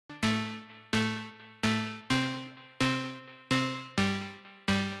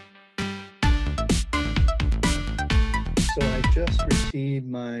So I just received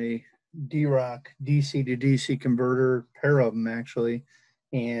my DROK DC to DC converter, pair of them actually,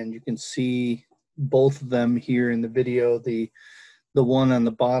 and you can see both of them here in the video. The one on the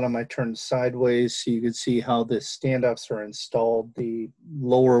bottom I turned sideways so you can see how the standoffs are installed. The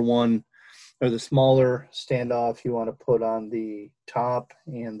lower one, or the smaller standoff, you want to put on the top,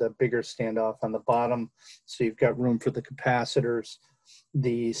 and the bigger standoff on the bottom, so you've got room for the capacitors.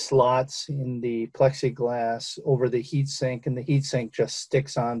 The slots in the plexiglass over the heatsink, and the heatsink just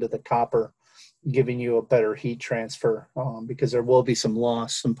sticks onto the copper, giving you a better heat transfer, because there will be some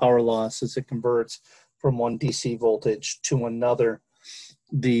loss, some power loss as it converts from one DC voltage to another.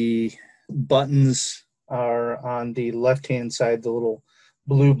 The buttons are on the left-hand side, the little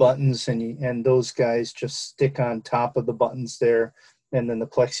blue buttons, and those guys just stick on top of the buttons there, and then the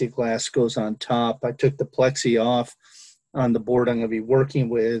plexiglass goes on top. I took the plexi off on the board I'm going to be working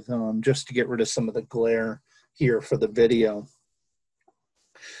with, just to get rid of some of the glare here for the video.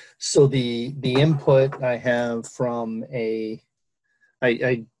 So the input I have from I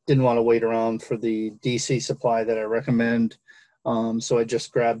didn't want to wait around for the DC supply that I recommend, so I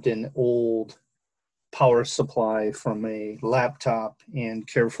just grabbed an old power supply from a laptop and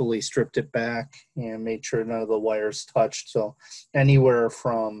carefully stripped it back and made sure none of the wires touched. So anywhere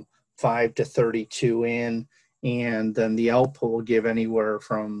from 5 to 32 in, and then the output will give anywhere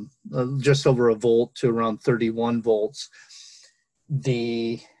from just over a volt to around 31 volts.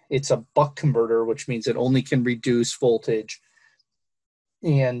 It's a buck converter, which means it only can reduce voltage,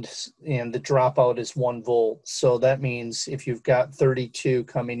 and the dropout is 1 volt. So that means if you've got 32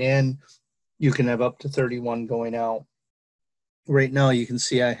 coming in, you can have up to 31 going out. Right now you can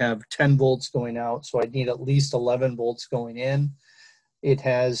see I have 10 volts going out, so I need at least 11 volts going in. It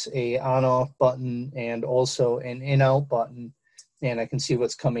has a on-off button and also an in-out button, and I can see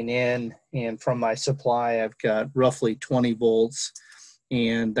what's coming in. And from my supply, I've got roughly 20 volts,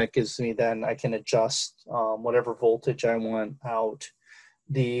 and that gives me, then I can adjust whatever voltage I want out.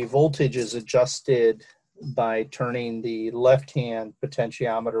 The voltage is adjusted by turning the left-hand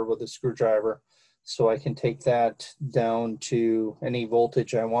potentiometer with a screwdriver, so I can take that down to any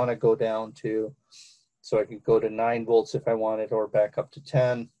voltage I want to go down to. So I could go to 9 volts if I wanted, or back up to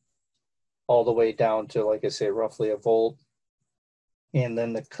 10, all the way down to, like I say, roughly a volt. And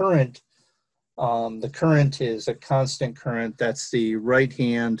then the current is a constant current. That's the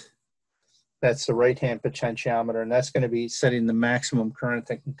right-hand potentiometer, and that's going to be setting the maximum current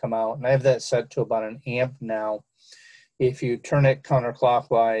that can come out. And I have that set to about 1 amp now. If you turn it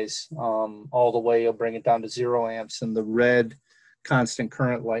counterclockwise all the way, you'll bring it down to 0 amps, and the red constant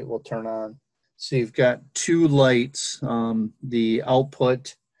current light will turn on. So you've got 2 lights. The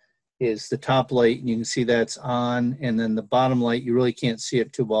output is the top light, and you can see that's on, and then the bottom light, you really can't see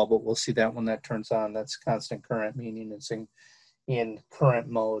it too well, but we'll see that when that turns on. That's constant current, meaning it's in current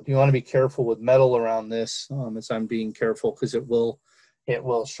mode. You want to be careful with metal around this, as I'm being careful, because it will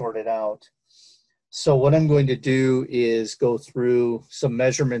short it out. So what I'm going to do is go through some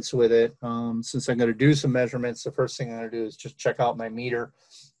measurements with it. Since I'm going to do some measurements, the first thing I'm going to do is just check out my meter.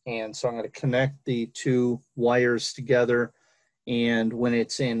 And so I'm going to connect the 2 wires together, and when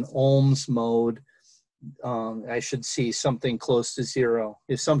it's in ohms mode, I should see something close to 0.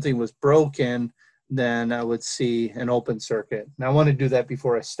 If something was broken, then I would see an open circuit. Now I want to do that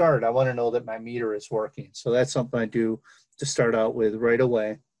before I start. I want to know that my meter is working. So that's something I do to start out with right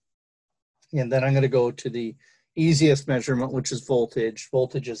away. And then I'm going to go to the easiest measurement, which is voltage.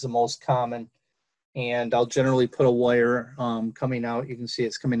 Voltage is the most common. And I'll generally put a wire coming out. You can see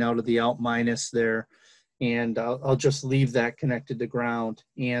it's coming out of the out minus there. And I'll just leave that connected to ground.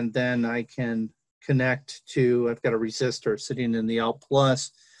 And then I can connect to, I've got a resistor sitting in the out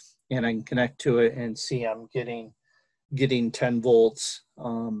plus, and I can connect to it and see I'm getting 10 volts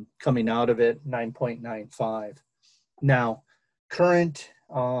coming out of it, 9.95. Now, current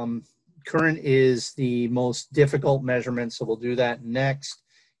is the most difficult measurement, so we'll do that next.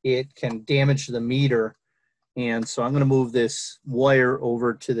 It can damage the meter, and so I'm going to move this wire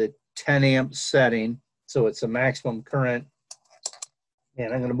over to the 10 amp setting, so it's a maximum current,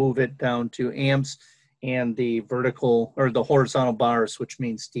 and I'm going to move it down to amps and the vertical or the horizontal bars, which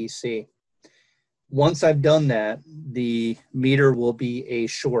means DC. Once I've done that, the meter will be a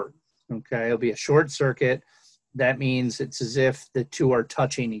short. Okay, it'll be a short circuit. That means it's as if the 2 are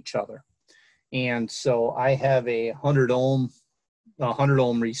touching each other. And so I have a 100 ohm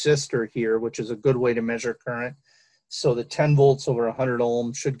resistor here, which is a good way to measure current. So the 10 volts over 100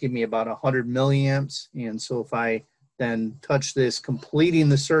 ohms should give me about 100 milliamps. And so if I then touch this, completing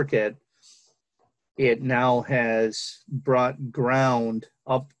the circuit, it now has brought ground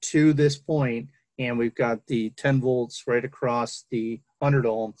up to this point, and we've got the 10 volts right across the 100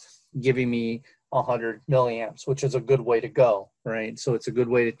 ohm, giving me 100 milliamps, which is a good way to go, right? So it's a good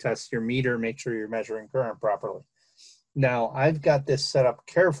way to test your meter, make sure you're measuring current properly. Now, I've got this set up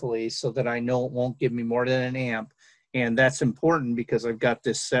carefully so that I know it won't give me more than an amp, and that's important because I've got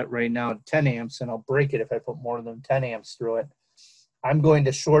this set right now at 10 amps, and I'll break it if I put more than 10 amps through it. I'm going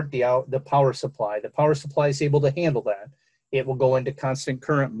to short the power supply. The power supply is able to handle that. It will go into constant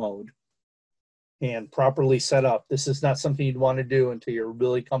current mode and properly set up. This is not something you'd want to do until you're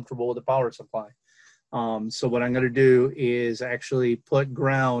really comfortable with the power supply. So what I'm going to do is actually put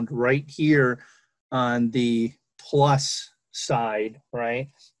ground right here on the plus side, right?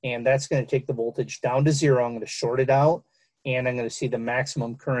 And that's going to take the voltage down to 0. I'm going to short it out, and I'm going to see the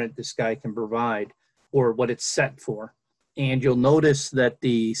maximum current this guy can provide, or what it's set for. And you'll notice that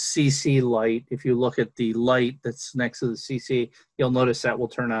the CC light, if you look at the light that's next to the CC, you'll notice that will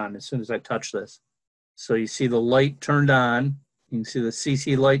turn on as soon as I touch this. So you see the light turned on. You can see the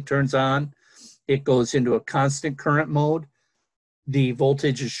CC light turns on. It goes into a constant current mode. The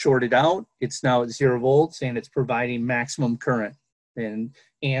voltage is shorted out. It's now at 0 volts, and it's providing maximum current.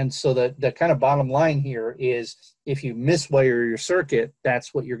 And so the kind of bottom line here is, if you miswire your circuit,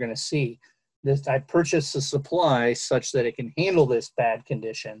 that's what you're going to see. I purchased a supply such that it can handle this bad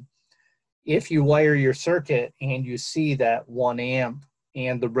condition. If you wire your circuit and you see that 1 amp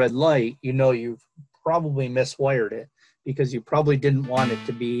and the red light, you know you've probably miswired it, because you probably didn't want it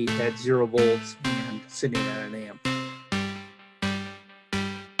to be at 0 volts and sitting at an amp.